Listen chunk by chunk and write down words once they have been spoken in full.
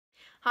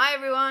Hi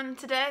everyone,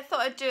 today I thought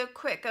I'd do a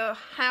quick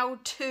how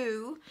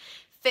to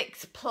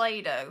fix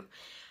Play-Doh.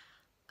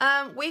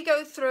 We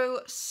go through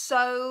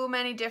so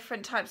many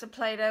different types of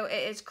Play-Doh,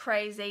 it is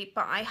crazy,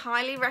 but I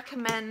highly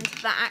recommend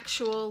the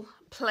actual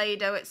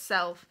Play-Doh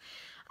itself.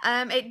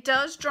 It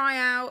does dry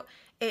out,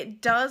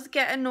 it does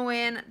get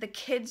annoying, the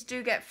kids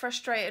do get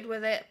frustrated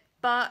with it,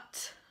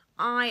 but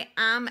I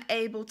am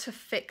able to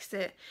fix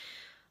it.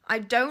 I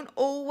don't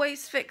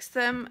always fix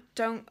them,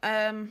 don't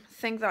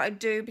think that I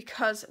do,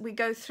 because we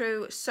go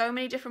through so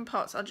many different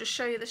pots. I'll just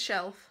show you the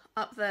shelf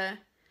up there.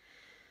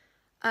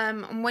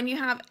 And when you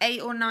have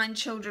 8 or 9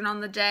 children on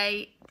the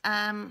day,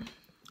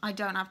 I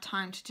don't have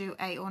time to do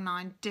 8 or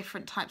 9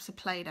 different types of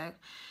Play-Doh.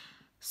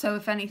 So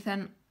if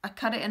anything, I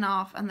cut it in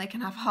half and they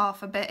can have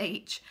half a bit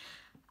each.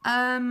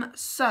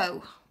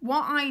 So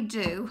what I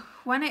do,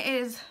 when it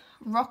is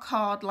rock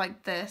hard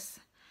like this,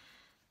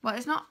 well,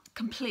 it's not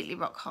completely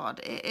rock hard,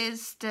 it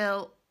is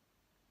still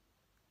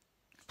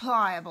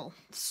pliable,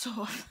 sort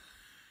of,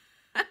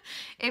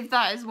 if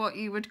that is what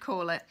you would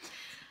call it.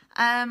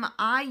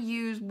 I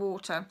use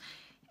water.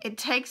 It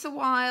takes a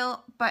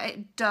while, but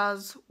it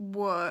does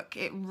work.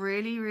 It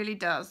really, really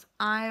does.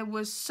 I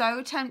was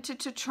so tempted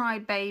to try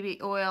baby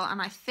oil,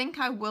 and I think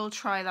I will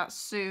try that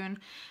soon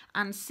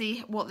and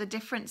see what the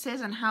difference is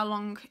and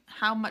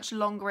how much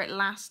longer it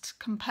lasts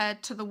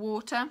compared to the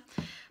water.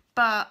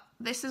 But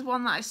this is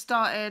one that I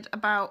started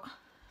about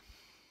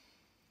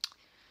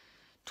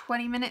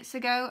 20 minutes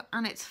ago,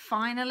 and it's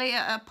finally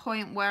at a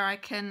point where I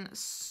can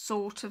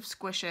sort of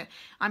squish it.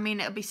 I mean,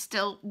 it'll be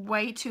still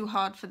way too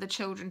hard for the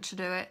children to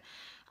do it.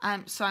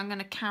 So I'm going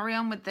to carry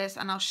on with this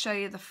and I'll show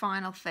you the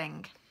final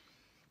thing.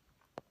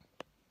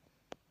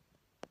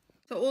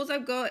 So all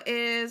I've got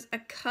is a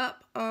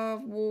cup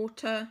of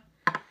water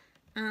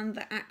and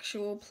the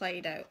actual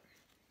Play-Doh.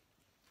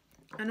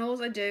 And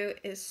all I do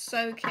is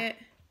soak it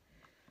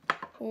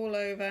all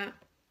over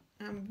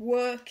and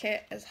work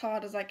it as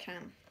hard as I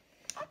can,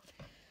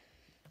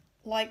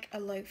 like a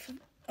loaf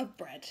of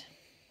bread.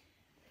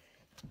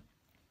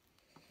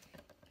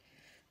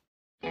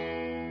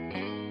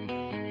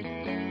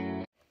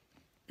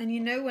 And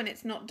you know when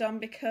it's not done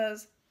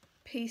because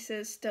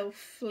pieces still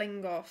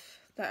fling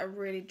off that are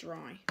really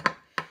dry.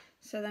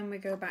 So then we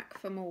go back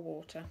for more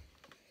water.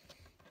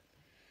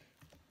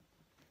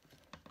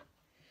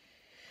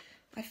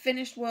 I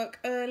finished work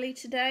early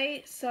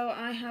today, so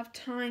I have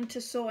time to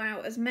sort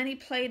out as many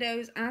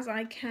Play-Dohs as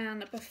I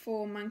can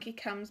before Monkey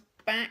comes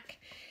back.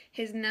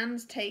 His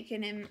nan's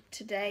taking him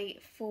today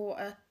for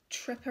a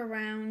trip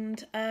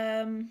around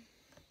the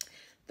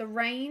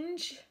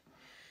range.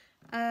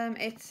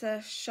 It's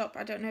a shop,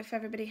 I don't know if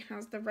everybody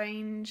has the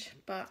range,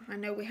 but I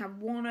know we have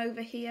one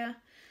over here.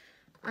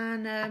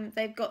 And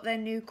they've got their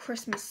new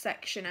Christmas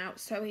section out,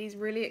 so he's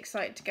really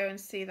excited to go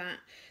and see that.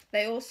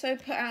 They also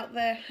put out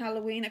their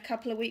Halloween a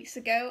couple of weeks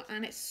ago,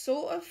 and it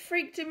sort of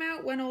freaked him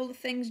out when all the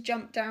things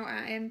jumped out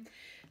at him,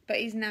 but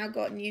he's now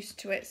gotten used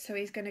to it, so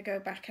he's going to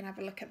go back and have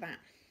a look at that.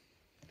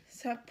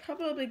 So I've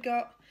probably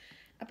got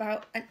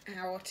about an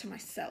hour to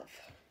myself,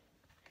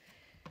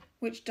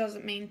 which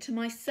doesn't mean to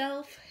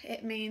myself,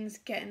 it means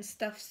getting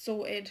stuff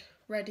sorted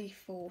ready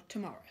for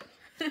tomorrow.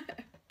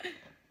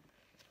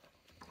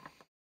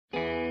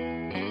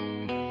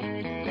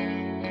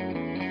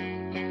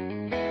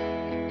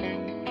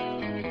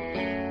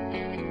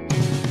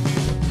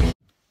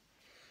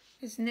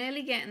 It's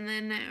nearly getting there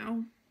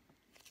now,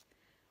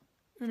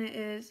 and it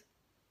is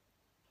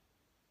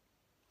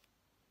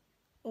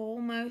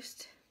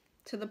almost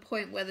to the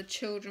point where the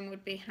children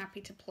would be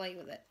happy to play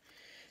with it.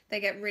 They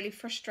get really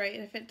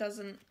frustrated if it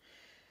doesn't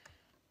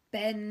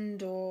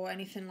bend or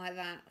anything like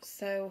that.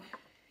 So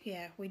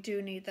yeah, we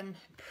do need them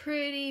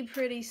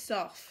pretty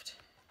soft,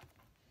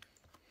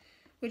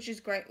 which is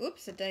great.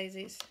 Oops, the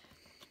daisies.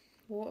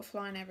 Water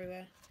flying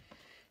everywhere.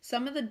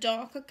 Some of the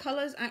darker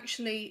colours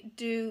actually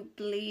do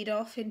bleed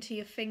off into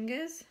your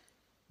fingers.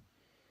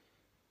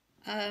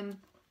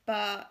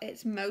 But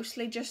it's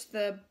mostly just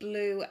the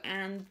blue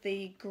and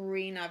the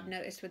green I've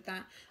noticed with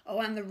that. Oh,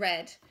 and the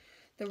red.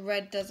 The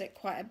red does it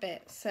quite a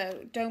bit. So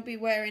don't be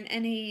wearing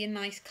any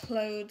nice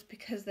clothes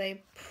because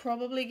they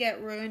probably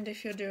get ruined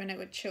if you're doing it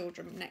with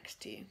children next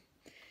to you.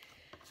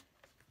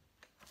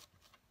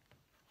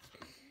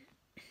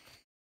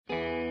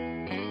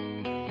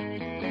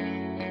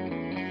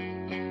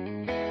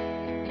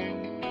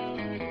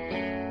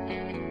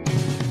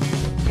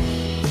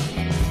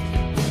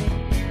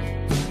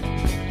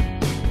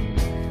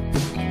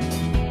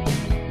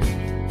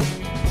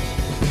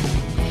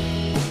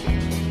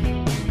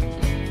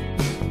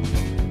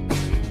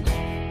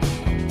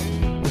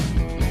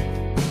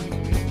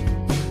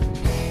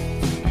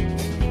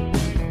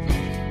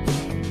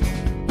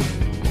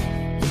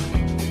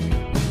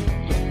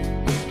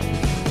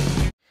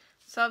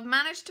 So I've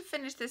managed to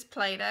finish this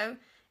Play-Doh.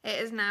 It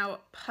is now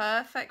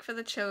perfect for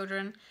the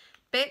children.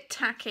 Bit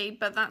tacky,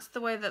 but that's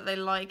the way that they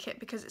like it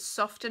because it's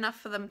soft enough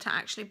for them to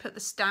actually put the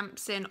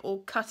stamps in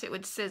or cut it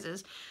with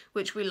scissors,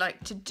 which we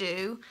like to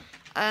do.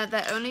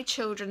 They're only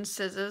children's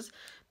scissors,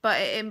 but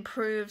it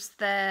improves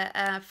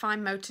their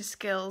fine motor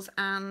skills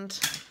and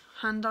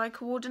hand-eye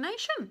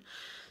coordination.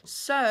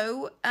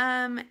 So,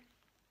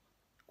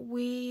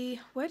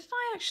 where did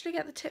I actually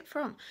get the tip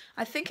from?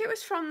 I think it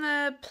was from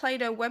the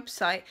Play-Doh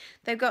website.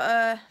 They've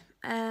got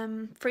a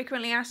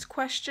frequently asked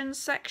questions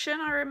section,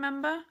 I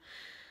remember.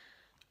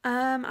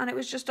 And it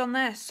was just on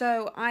there.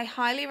 So I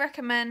highly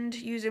recommend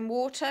using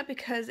water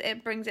because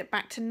it brings it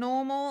back to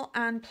normal,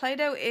 and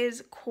Play-Doh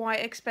is quite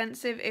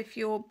expensive if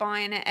you're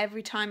buying it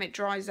every time it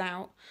dries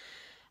out.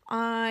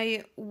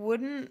 I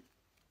wouldn't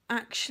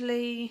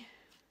actually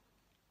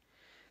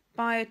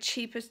buy a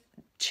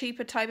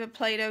cheaper type of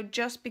Play-Doh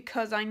just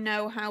because I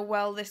know how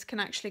well this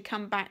can actually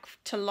come back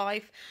to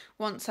life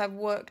once I've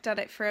worked at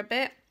it for a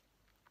bit.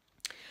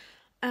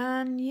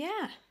 And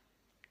yeah,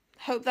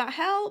 hope that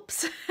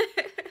helps.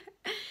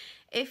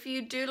 If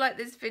you do like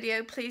this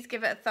video, please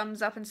give it a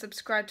thumbs up and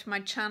subscribe to my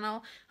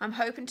channel. I'm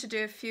hoping to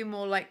do a few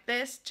more like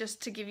this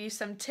just to give you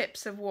some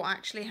tips of what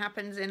actually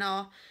happens in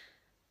our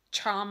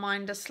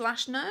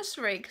childminder /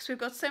 nursery because we've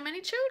got so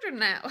many children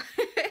now.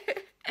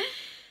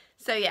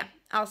 So yeah,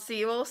 I'll see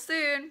you all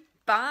soon.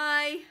 Bye.